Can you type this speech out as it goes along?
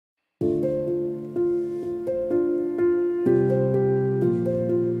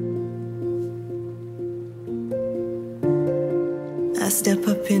step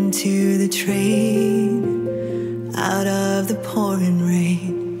up into the train, out of the pouring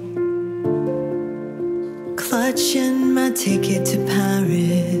rain, clutching my ticket to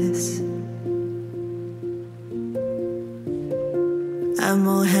Paris. I'm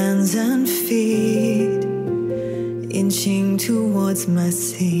all hands and feet, inching towards my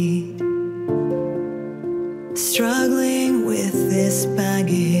seat, struggling with this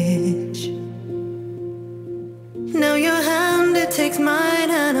baggage. Now your hand, it takes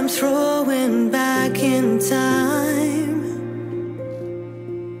mine, and I'm throwing back in time.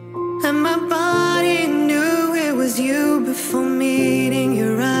 And my body knew it was you before meeting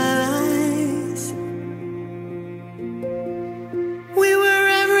your eyes. We were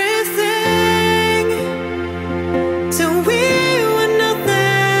everything, till we were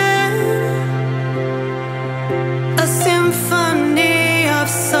nothing. A symphony of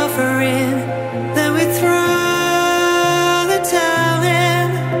suffering, then we threw the towel in.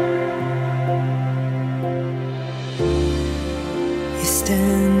 You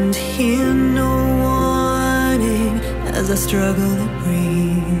stand here, no warning, as I struggle to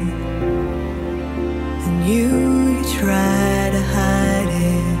breathe, and you try to hide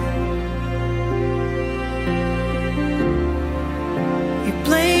it. You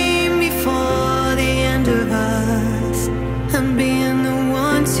blame me for the end of us and being the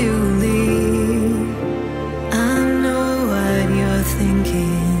one to leave. I know what you're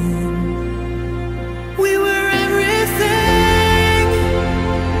thinking. We were everything,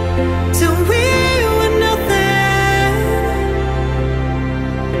 till we were nothing.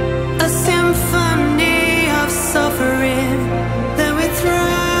 A symphony of suffering, then we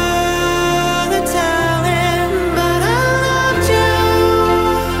threw the towel in. But I loved you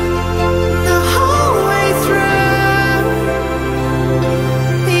the whole way through.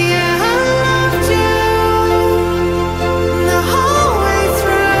 Yeah, I loved you the whole way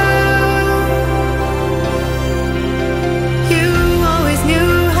through. You always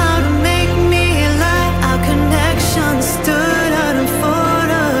knew how to make me light. Our connection stood out in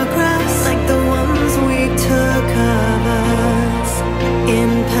photographs, like the ones we took of us in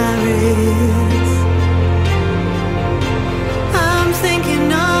Paris. I'm thinking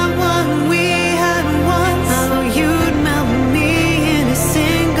of what we had once, how you'd melt me in a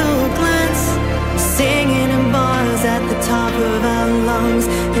single glance, singing in bars at the top of our lungs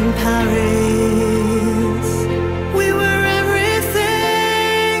in Paris. We were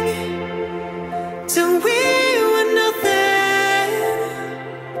everything, till we were nothing.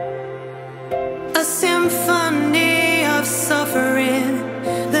 A symphony of suffering,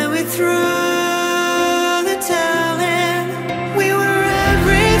 then we threw the towel in. We were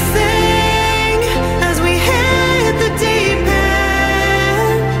everything as we hit the deep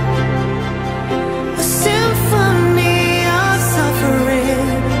end. A symphony of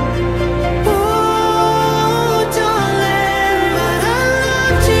suffering. Oh, darling, but I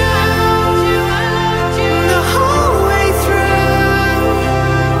loved you the whole way through.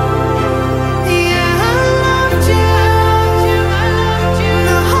 Yeah, I loved you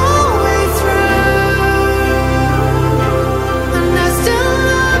the whole way through. And I still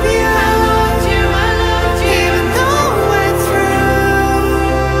love you, even though we're through.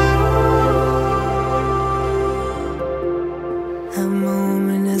 A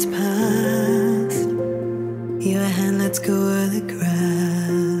moment has passed, your hand lets go of the grass.